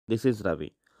This is Ravi.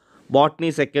 Botany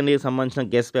second year సంబంధించిన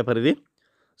guest paper ఇది.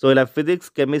 So ఇలా ఫిజిక్స్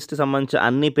కెమిస్ట్రీ సంబంధించి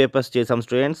అన్ని పేపర్స్ చేసాం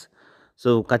స్టూడెంట్స్. సో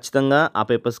ఖచ్చితంగా ఆ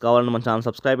పేపర్స్ కావాలని మన ఛానల్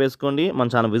సబ్స్క్రైబ్ చేసుకోండి, మన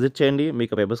ఛానల్ విజిట్ చేయండి,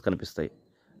 మీకు పేపర్స్ కనిపిస్తాయి.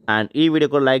 అండ్ ఈ వీడియో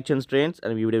కూడా లైక్ చేయండి స్టూడెంట్స్,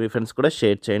 అండ్ ఈ వీడియో మీ ఫ్రెండ్స్ కూడా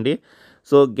షేర్ చేయండి.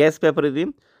 సో గెస్ట్ పేపర్ ఇది.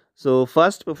 సో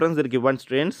ఫస్ట్ ప్రిఫరెన్స్ దీనికి ఇవ్వండి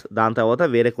స్టూడెంట్స్, దాని తర్వాత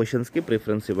వేరే క్వశ్చన్స్కి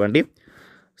ప్రిఫరెన్స్ ఇవ్వండి.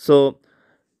 సో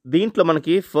దీంట్లో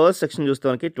మనకి ఫస్ట్ సెక్షన్ చూస్తే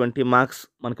మనకి 20 మార్క్స్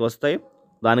మనకి వస్తాయి.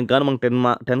 దానికి కానీ మనకి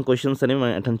 10 క్వశ్చన్స్ అనేవి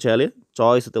మనం అటెండ్ చేయాలి,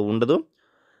 చాయిస్ అయితే ఉండదు.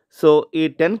 సో ఈ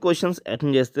 10 క్వశ్చన్స్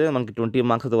అటెండ్ చేస్తే మనకి 20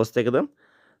 మార్క్స్ అయితే వస్తాయి కదా.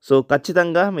 సో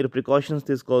ఖచ్చితంగా మీరు ప్రికాషన్స్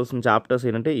తీసుకోవాల్సిన చాప్టర్స్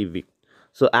ఏంటంటే ఇవి.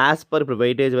 సో యాజ్ పర్ ఇప్పుడు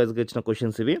వెయిటేజ్ వైజ్గా ఇచ్చిన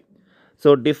క్వశ్చన్స్ ఇవి. So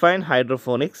define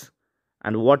hydroponics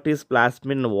and what is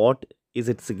plasmid and what is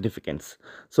it significance.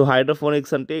 So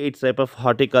hydroponics అంటే ఇట్స్ టైప్ ఆఫ్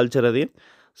హార్టికల్చర్ అది.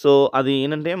 సో అది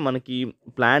ఏంటంటే మనకి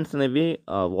ప్లాంట్స్ అనేవి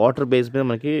వాటర్ బేస్ మీద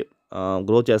మనకి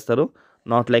గ్రో చేస్తారు.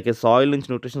 నాట్ లైక్ ఏ సాయిల్ నుంచి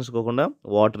న్యూట్రిషన్స్ కాకుండా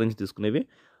వాటర్ నుంచి తీసుకునేవి,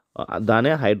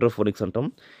 దానే హైడ్రోఫోనిక్స్ అంటాం.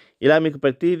 ఇలా మీకు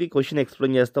ప్రతిదీ క్వశ్చన్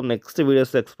ఎక్స్ప్లెయిన్ చేస్తాం, నెక్స్ట్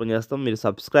వీడియోస్లో ఎక్స్ప్లెయిన్ చేస్తాం. మీరు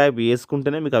సబ్స్క్రైబ్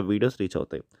చేసుకుంటేనే మీకు ఆ వీడియోస్ రీచ్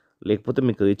అవుతాయి, లేకపోతే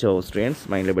మీకు రీచ్ అవ్వవు స్టూడెంట్స్,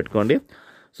 మైండ్లో పెట్టుకోండి.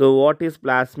 So what is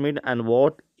plasmid and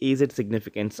what is it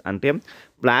significance అంటే,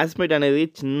 ప్లాస్మిడ్ అనేది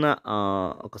చిన్న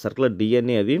ఒక సర్కులర్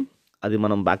డిఎన్ఏ అది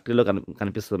మనం బ్యాక్టీరియాలో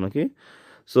కనిపిస్తుంది మనకి.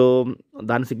 సో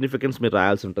దాని సిగ్నిఫికెన్స్ మీరు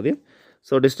రాయాల్సి ఉంటుంది.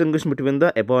 So డిస్టింగ్విషన్ between the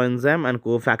ఎపో enzyme and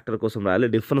co factor కోసం రాయాలి,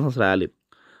 డిఫరెన్సెస్ రాయాలి.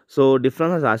 సో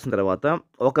డిఫరెన్సెస్ రాసిన తర్వాత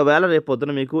ఒకవేళ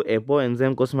రేపొద్దున మీకు ఎపో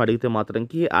ఎంజైమ్ కోసం అడిగితే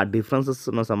మాత్రంకి ఆ డిఫరెన్సెస్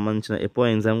సంబంధించిన ఎపో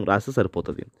ఎంజైమ్ రాస్తే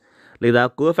సరిపోతుంది. లేదా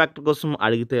కో ఫ్యాక్టర్ కోసం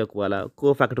అడిగితే ఒకవేళ కో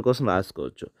ఫ్యాక్టర్ కోసం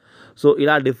రాసుకోవచ్చు. సో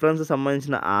ఇలా డిఫరెన్సెస్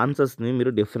సంబంధించిన ఆన్సర్స్ని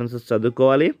మీరు డిఫరెన్సెస్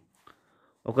చదువుకోవాలి.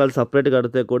 ఒకవేళ సపరేట్గా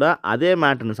అడిగితే కూడా అదే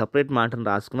మ్యాటర్ని సపరేట్ మ్యాటర్ని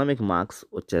రాసుకున్నా మీకు మార్క్స్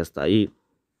వచ్చేస్తాయి.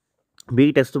 మీ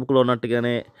టెక్స్ట్ బుక్లో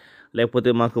ఉన్నట్టుగానే లేకపోతే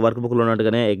మాకు వర్క్ బుక్లో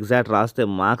ఉన్నట్టుగానే ఎగ్జాక్ట్ రాస్తే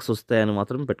మార్క్స్ వస్తాయని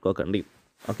మాత్రం పెట్టుకోకండి.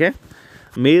 ఓకే,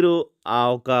 మీరు ఆ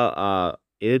ఒక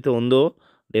ఏదైతే ఉందో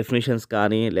డెఫినేషన్స్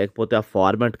కానీ లేకపోతే ఆ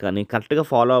ఫార్మాట్ కానీ కరెక్ట్గా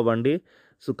ఫాలో అవ్వండి.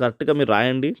 సో కరెక్ట్గా మీరు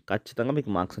రాయండి, ఖచ్చితంగా మీకు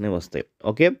మార్క్స్ అనేవి వస్తాయి.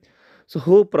 Okay, so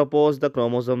who propose the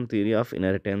chromosome theory of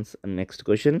inheritance and next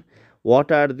question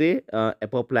what are the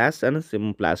apoplast and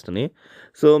సిమ్ప్లాస్ట్ అని.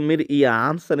 సో మీరు ఈ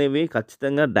ఆన్సర్స్ అనేవి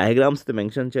ఖచ్చితంగా డయాగ్రామ్స్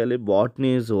మెన్షన్ చేయాలి.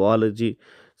 బాటనీ, జువాలజీ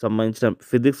సంబంధించిన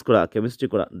ఫిజిక్స్ కూడా, కెమిస్ట్రీ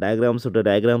కూడా డయాగ్రామ్స్ ఉంటే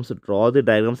డయాగ్రామ్స్ డ్రా ది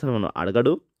డయాగ్రామ్స్ అని మనం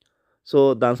అడగడు. సో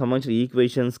దానికి సంబంధించిన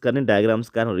ఈక్వేషన్స్ కానీ డయాగ్రామ్స్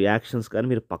కానీ రియాక్షన్స్ కానీ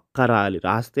మీరు పక్కా రాయాలి.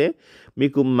 రాస్తే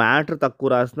మీకు మ్యాటర్ తక్కువ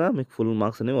రాసినా మీకు ఫుల్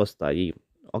మార్క్స్ అనేవి వస్తాయి.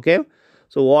 Okay,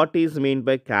 so what is mean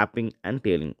by capping and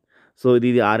tailing. So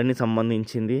ఇది ఆర్ఎన్ఏ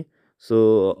సంబంధించింది. సో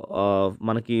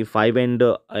మనకి 5 అండ్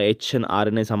H అండ్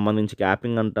RNA సంబంధించి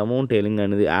క్యాపింగ్ అంటాము, టేలింగ్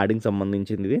అనేది యాడింగ్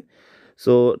సంబంధించింది.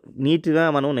 సో నీట్గా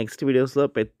మనం నెక్స్ట్ వీడియోస్లో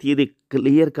ప్రతిదీ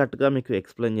క్లియర్ కట్గా మీకు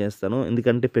ఎక్స్ప్లెయిన్ చేస్తాను.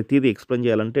 ఎందుకంటే ప్రతిదీ ఎక్స్ప్లెయిన్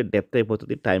చేయాలంటే డెప్త్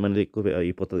అయిపోతుంది, టైం అనేది ఎక్కువ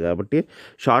అయిపోతుంది. కాబట్టి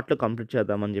షార్ట్లో కంప్లీట్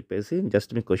చేద్దామని చెప్పేసి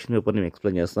జస్ట్ మీ క్వశ్చన్ పేపర్ నేను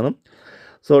ఎక్స్ప్లెయిన్ చేస్తాను.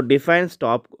 So define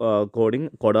stop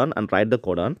codon and right the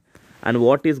codon and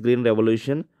what is green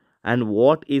revolution and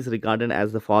what is recorded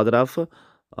as the father of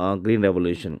green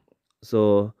revolution. So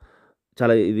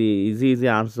చాలా ఇది ఈజీ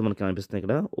ఆన్సర్స్ మనకి కనిపిస్తుంది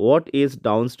ఇక్కడ. What is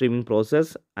down streaming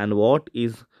process and what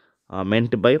is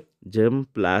meant by gem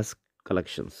ప్లాస్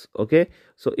collections. Okay,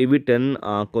 so ఇవి 10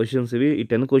 questions. ఈ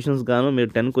 10 questions గాను మీరు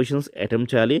 10 questions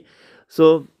attempt చేయాలి. సో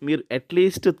మీరు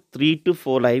అట్లీస్ట్ 3 to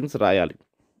 4 లైన్స్ రాయాలి.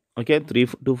 ఓకే, 3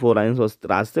 to 4 లైన్స్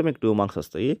రాస్తే మీకు 2 మార్క్స్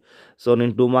వస్తాయి. సో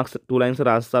నేను 2 లైన్స్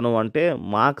రాస్తాను అంటే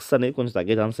మార్క్స్ అనేవి కొంచెం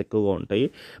తగ్గే ఛాన్స్ ఎక్కువగా ఉంటాయి.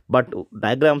 బట్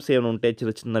డయాగ్రామ్స్ ఏమైనా ఉంటే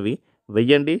చిన్న చిన్నవి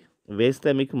వెయ్యండి, వేస్తే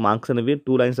మీకు మార్క్స్ అనేవి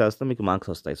 2 లైన్స్ రాస్తే మీకు మార్క్స్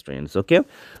వస్తాయి స్టూడెంట్స్. ఓకే,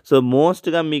 సో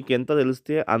మోస్ట్గా మీకు ఎంత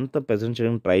తెలిస్తే అంత ప్రజెంట్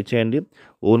చేయడానికి ట్రై చేయండి.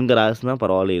 ఓన్గా రాసినా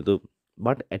పర్వాలేదు,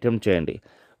 బట్ అటెంప్ట్ చేయండి.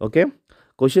 ఓకే,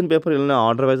 క్వశ్చన్ పేపర్ ఇలా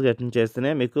ఆర్డర్ వైజ్గా అటెంప్ట్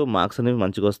చేస్తేనే మీకు మార్క్స్ అనేవి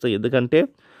మంచిగా వస్తాయి. ఎందుకంటే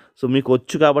సో మీకు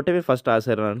వచ్చు కాబట్టి మీరు ఫస్ట్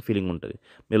రాశారు అని ఫీలింగ్ ఉంటుంది.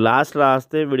 మీరు లాస్ట్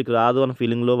రాస్తే వీడికి రాదు అన్న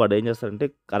ఫీలింగ్లో వాడు ఏం చేస్తారంటే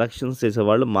కరెక్షన్స్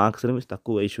చేసేవాళ్ళు మార్క్స్ అనేవి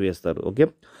తక్కువ ఇష్యూ చేస్తారు. Okay,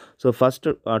 so first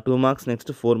 2 marks,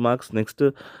 next 4 marks, next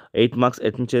 8 marks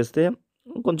attempt చేస్తే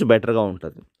కొంచెం బెటర్గా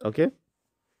ఉంటుంది. Okay,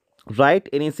 right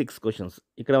any 6 questions.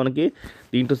 ఇక్కడ మనకి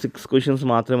దీంట్లో 6 క్వశ్చన్స్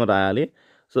మాత్రమే రాయాలి.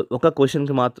 సో ఒక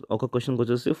క్వశ్చన్కి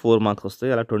వచ్చేసి 4 మార్క్స్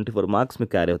వస్తాయి. అలా 24 మార్క్స్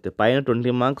మీకు క్యారీ అవుతాయి. పైన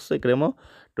 20 మార్క్స్, ఇక్కడేమో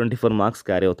 24 మార్క్స్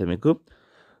క్యారీ అవుతాయి మీకు.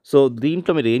 సో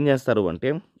దీంట్లో మీరు ఏం చేస్తారు అంటే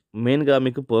మెయిన్గా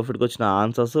మీకు పర్ఫెక్ట్గా వచ్చిన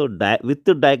ఆన్సర్స్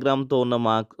విత్ డయాగ్రామ్తో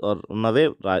ఉన్నవే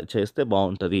చేస్తే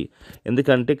బాగుంటుంది.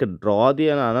 ఎందుకంటే ఇక్కడ డ్రాది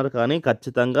అని అన్నారు, కానీ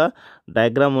ఖచ్చితంగా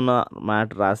డయాగ్రామ్ ఉన్న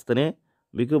మ్యాటర్ రాస్తేనే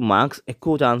మీకు మార్క్స్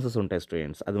ఎక్కువ ఛాన్సెస్ ఉంటాయి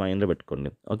స్టూడెంట్స్, అది మైండ్లో పెట్టుకోండి.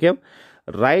 Okay,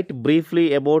 right briefly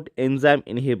about enzyme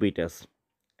inhibitors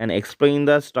and explain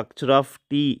the structure of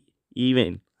tea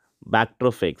even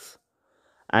బ్యాక్ట్రోఫేగ్స్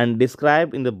and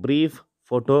describe in the brief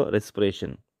photo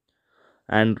respiration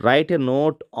and write a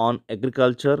note on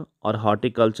agriculture or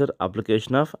horticulture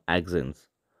application of axons.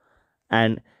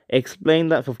 And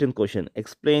explain the 15th question,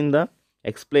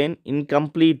 explain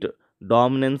incomplete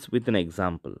dominance with an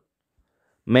example.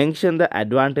 Mention the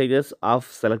advantages of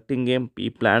selecting A P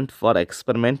plant for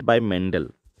experiment by Mendel.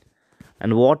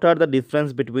 And what are the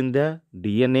difference between the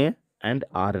DNA and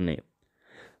RNA?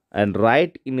 And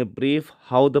write in a brief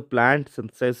how the plant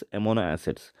synthesizes amino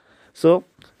acids. So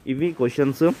ఇవి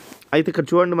questions. అయితే ఇక్కడ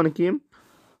చూడండి, మనకి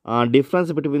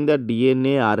difference between the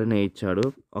DNA RNA ఇచ్చాడు.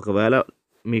 ఒకవేళ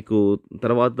మీకు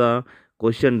తర్వాత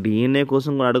question DNA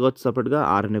కోసం కూడా అడగవచ్చు సపరేట్గా,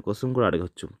 ఆర్ఎన్ఏ కోసం కూడా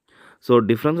అడగచ్చు. సో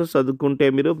డిఫరెన్సెస్ చదువుకుంటే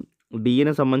మీరు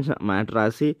డిఎన్ఏ సంబంధించిన మ్యాటర్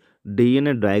రాసి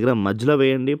డిఎన్ఏ డయాగ్రామ్ మధ్యలో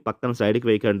వేయండి, పక్కన సైడ్కి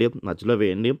వేయకండి, మధ్యలో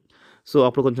వేయండి. సో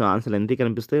అప్పుడు కొంచెం ఆన్సర్లు ఎంత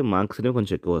కనిపిస్తాయి, మార్క్స్ అనేవి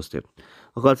కొంచెం ఎక్కువ వస్తాయి.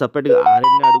 ఒకవేళ సపరేట్గా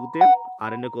ఆర్ఎన్ఏ అడిగితే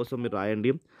ఆర్ఎన్ఏ కోసం మీరు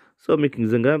రాయండి. సో మీకు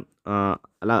నిజంగా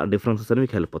అలా డిఫరెన్సెస్ అనేవి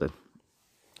మీకు హెల్ప్ అవుతాయి.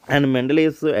 అండ్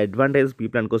మెండలీస్ అడ్వాంటేజ్ పీ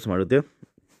ప్లాన్ కోసం అడిగితే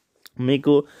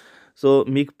మీకు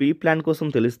పీ ప్లాన్ కోసం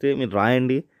తెలిస్తే మీరు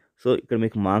రాయండి. సో ఇక్కడ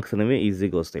మీకు మార్క్స్ అనేవి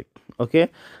ఈజీగా వస్తాయి. Okay,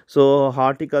 so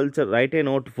horticulture right a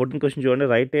note. 14th question చూడండి,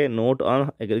 right a note on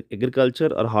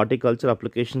agriculture are horticulture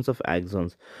applications of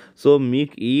axons. So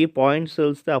మీకు ఈ పాయింట్స్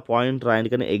తెలిస్తే ఆ పాయింట్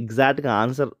రాయండి, కానీ ఎగ్జాక్ట్గా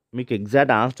ఆన్సర్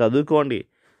చదువుకోండి,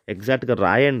 ఎగ్జాక్ట్గా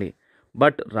రాయండి.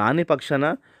 బట్ రాని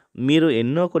పక్షాన మీరు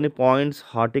ఎన్నో కొన్ని పాయింట్స్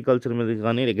హార్టికల్చర్ మీద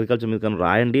కానీ అగ్రికల్చర్ మీద కానీ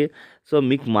రాయండి. సో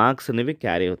మీకు మార్క్స్ అనేవి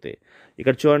క్యారీ అవుతాయి.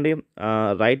 ఇక్కడ చూడండి,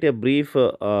 right a brief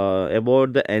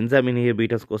about the enzyme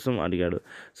inhibitors కోసం అడిగాడు.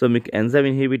 సో మీకు ఎంజైమ్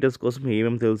ఇన్హిబిటర్స్ కోసం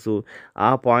ఏమేమి తెలుసు ఆ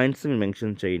పాయింట్స్ మీరు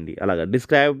మెన్షన్ చేయండి. అలాగా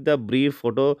describe the brief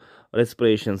photo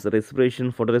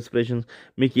photo respirations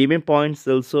మీకు ఏమేమి పాయింట్స్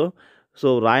తెలుసో సో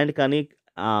రాయండి. కానీ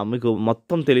మీకు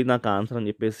మొత్తం తెలియదు నాకు ఆన్సర్ అని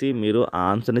చెప్పేసి మీరు ఆ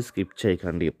ఆన్సర్ని స్కిప్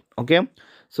చేయకండి. ఓకే,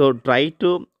 సో ట్రై టు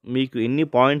మీకు ఎన్ని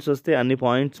పాయింట్స్ వస్తే అన్ని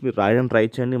పాయింట్స్ మీరు రాయడం ట్రై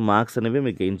చేయండి. మార్క్స్ అనేవి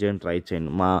మీకు గెయిన్ చేయడం ట్రై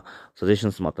చేయండి, మా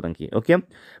సజెషన్స్ మాత్రానికి. ఓకే,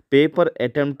 పేపర్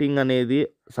అటెంప్టింగ్ అనేది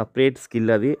సపరేట్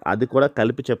స్కిల్, అది కూడా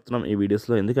కలిపి చెప్తున్నాం ఈ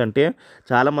వీడియోస్లో. ఎందుకంటే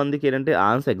చాలామందికి ఏంటంటే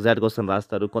ఆన్సర్ ఎగ్జాక్ట్గా వస్తుంది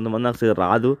రాస్తారు, కొంతమంది నాకు సరిగ్గా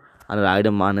రాదు అని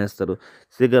రాయడం మానేస్తారు.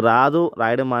 సరిగ్గా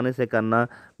రాయడం మానేసే కన్నా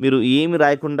మీరు ఏమి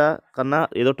రాయకుండా కన్నా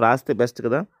ఏదో రాస్తే బెస్ట్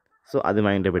కదా. సో అది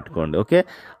మైండ్లో పెట్టుకోండి. ఓకే,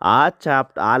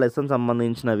 ఆ లెసన్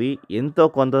సంబంధించినవి ఎంతో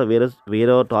కొంత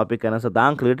వేరే టాపిక్ అయినా సో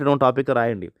దానికి రిలేటెడ్ ఉన్న టాపిక్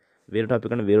రాయండి. వేరే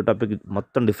టాపిక్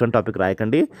మొత్తం డిఫరెంట్ టాపిక్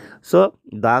రాయకండి. సో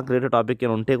దానికి రిలేటెడ్ టాపిక్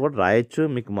ఏమైనా ఉంటే కూడా రాయొచ్చు,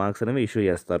 మీకు మార్క్స్ అనేవి ఇష్యూ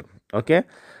చేస్తారు. ఓకే,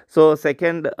 సో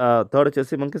థర్డ్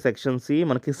వచ్చేసి మనకి సెక్షన్ సి,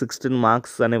 మనకి 16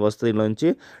 మార్క్స్ అనేవి వస్తుంది. దీనిలోంచి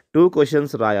 2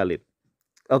 క్వశ్చన్స్ రాయాలి.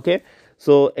 Okay,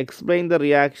 so explain the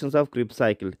reactions of క్రిప్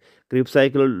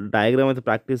cycle diagram అయితే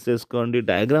ప్రాక్టీస్ చేసుకోండి.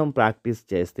 డయాగ్రామ్ ప్రాక్టీస్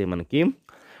చేస్తే మనకి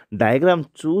డయాగ్రామ్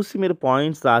చూసి మీరు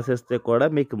పాయింట్స్ రాసేస్తే కూడా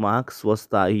మీకు మార్క్స్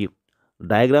వస్తాయి.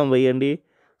 డయాగ్రామ్ వేయండి.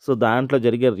 సో దాంట్లో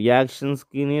జరిగే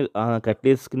రియాక్షన్స్కి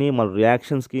కట్లేస్కి మళ్ళీ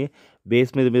రియాక్షన్స్కి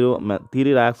బేస్ మీద మీరు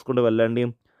థియరీ రాసుకుంటూ వెళ్ళండి.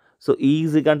 సో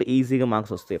ఈజీగా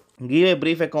మార్క్స్ వస్తాయి. Give a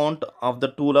brief account of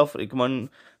the tool of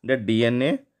recommended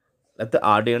DNA లేకపోతే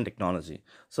ఆర్డిఎన్ టెక్నాలజీ.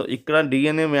 సో ఇక్కడ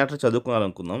డిఎన్ఏ మ్యాటర్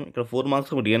చదువుకోవాలనుకుందాం. ఇక్కడ 4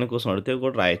 మార్క్స్ డిఎన్ఏ కోసం అడిగితే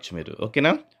కూడా రాయొచ్చు మీరు.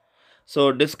 ఓకేనా, so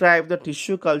describe the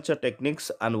tissue culture techniques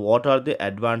and what are the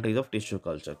advantage of tissue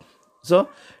culture. So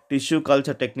tissue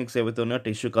culture techniques ఏవైతే ఉన్నాయో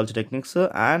tissue culture techniques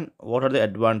and what are the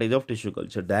advantage of tissue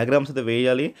culture. Diagrams అయితే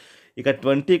వేయాలి. ఇక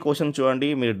 20 క్వశ్చన్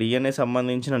చూడండి, మీరు DNA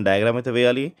సంబంధించిన diagram అయితే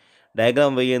వేయాలి.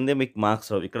 డయాగ్రామ్ వేయందే మీకు మార్క్స్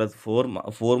రావు. ఇక్కడ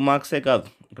 4 మార్క్సే కాదు,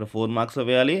 ఇక్కడ 4 మార్క్స్లో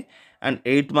వేయాలి. అండ్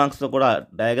 8 మార్క్స్లో కూడా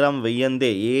డయాగ్రామ్ వేయందే,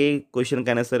 ఏ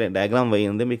క్వశ్చన్కైనా సరే డయాగ్రామ్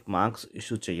వేయందే మీకు మార్క్స్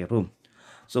ఇష్యూ చేయరు.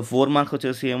 సో 4 మార్క్స్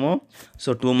వచ్చేసి ఏమో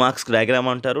 2 మార్క్స్కి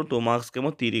డయాగ్రామ్ అంటారు, 2 మార్క్స్కి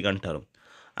ఏమో థియరీకి అంటారు.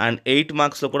 అండ్ 8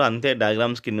 మార్క్స్లో కూడా అంతే,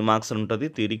 డయాగ్రామ్స్కి ఇన్ని మార్క్స్ అని ఉంటుంది,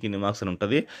 థియరీకి ఇన్ని మార్క్స్ అని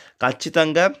ఉంటుంది.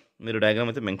 ఖచ్చితంగా మీరు డయాగ్రామ్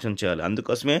అయితే మెన్షన్ చేయాలి.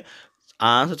 అందుకోసమే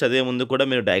ఆన్సర్ చదివే ముందు కూడా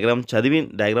మీరు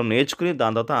డయాగ్రామ్ నేర్చుకుని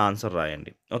దాని తర్వాత ఆన్సర్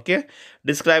రాయండి. Okay,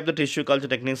 describe the tissue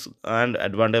culture techniques and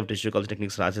advantage of tissue culture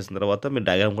techniques రాసేసిన తర్వాత మీరు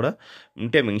డయాగ్రామ్ కూడా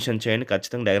ఉంటే మెన్షన్ చేయండి.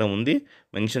 ఖచ్చితంగా డయాగ్రామ్ ఉంది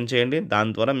మెన్షన్ చేయండి.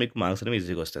 దాని ద్వారా మీకు మార్క్స్ అనేవి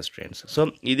ఈజీగా వస్తాయి స్టూడెంట్స్. సో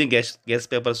ఇది గెస్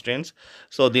పేపర్ స్టూడెంట్స్.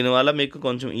 సో దీనివల్ల మీకు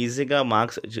కొంచెం ఈజీగా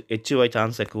మార్క్స్ అచీవ్ అయ్యే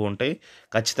ఛాన్స్ ఎక్కువ ఉంటాయి.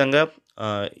 ఖచ్చితంగా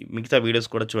మిగతా వీడియోస్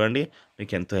కూడా చూడండి,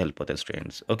 మీకు ఎంతో హెల్ప్ అవుతాయి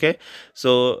స్టూడెంట్స్. ఓకే,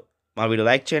 సో మా వీడియో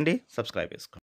లైక్ చేయండి, సబ్స్క్రైబ్ చేసుకోండి.